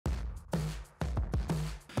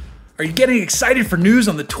Are you getting excited for news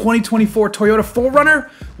on the 2024 Toyota 4Runner?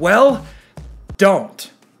 Well, don't.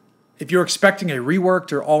 If you're expecting a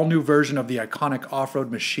reworked or all-new version of the iconic off-road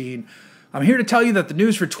machine, I'm here to tell you that the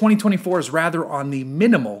news for 2024 is rather on the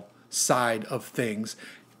minimal side of things.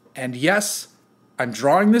 And yes, I'm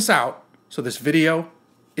drawing this out, so this video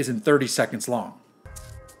isn't 30 seconds long.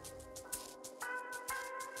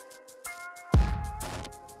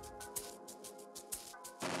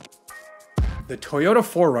 The Toyota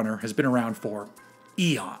 4Runner has been around for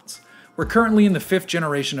eons. We're currently in the 5th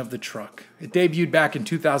generation of the truck. It debuted back in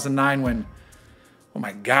 2009 when, oh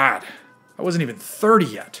my God, I wasn't even 30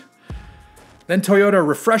 yet. Then Toyota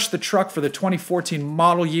refreshed the truck for the 2014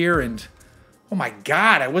 model year and, oh my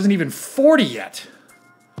God, I wasn't even 40 yet.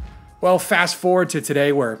 Well, fast forward to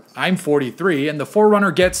today where I'm 43 and the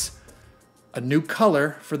 4Runner gets a new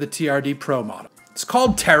color for the TRD Pro model. It's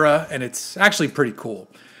called Tera and it's actually pretty cool.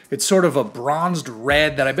 It's sort of a bronzed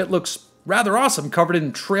red that I bet looks rather awesome covered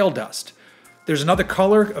in trail dust. There's another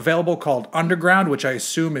color available called Underground, which I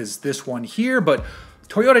assume is this one here, but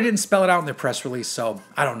Toyota didn't spell it out in their press release, so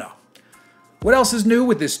I don't know. What else is new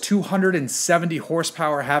with this 270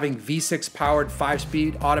 horsepower having V6 powered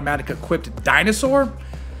 5-speed automatic equipped dinosaur?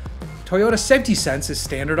 Toyota Safety Sense is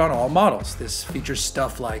standard on all models. This features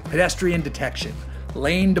stuff like pedestrian detection,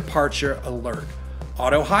 lane departure alert,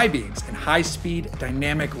 auto high beams, and high-speed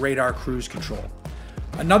dynamic radar cruise control.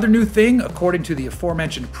 Another new thing, according to the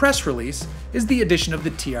aforementioned press release, is the addition of the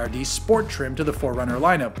TRD Sport trim to the 4Runner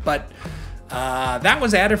lineup, but that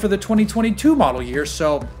was added for the 2022 model year,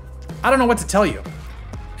 so I don't know what to tell you.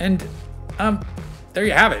 And there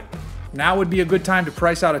you have it. Now would be a good time to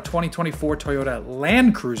price out a 2024 Toyota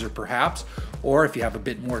Land Cruiser perhaps, or if you have a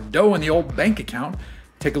bit more dough in the old bank account,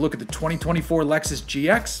 take a look at the 2024 Lexus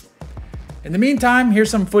GX. In the meantime, here's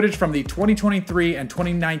some footage from the 2023 and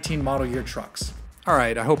 2019 model year trucks. All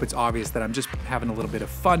right, I hope it's obvious that I'm just having a little bit of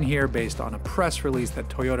fun here based on a press release that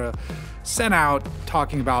Toyota sent out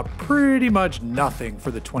talking about pretty much nothing for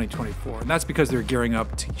the 2024. And that's because they're gearing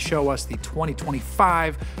up to show us the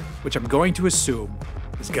 2025, which I'm going to assume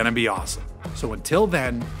is gonna be awesome. So until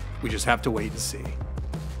then, we just have to wait and see.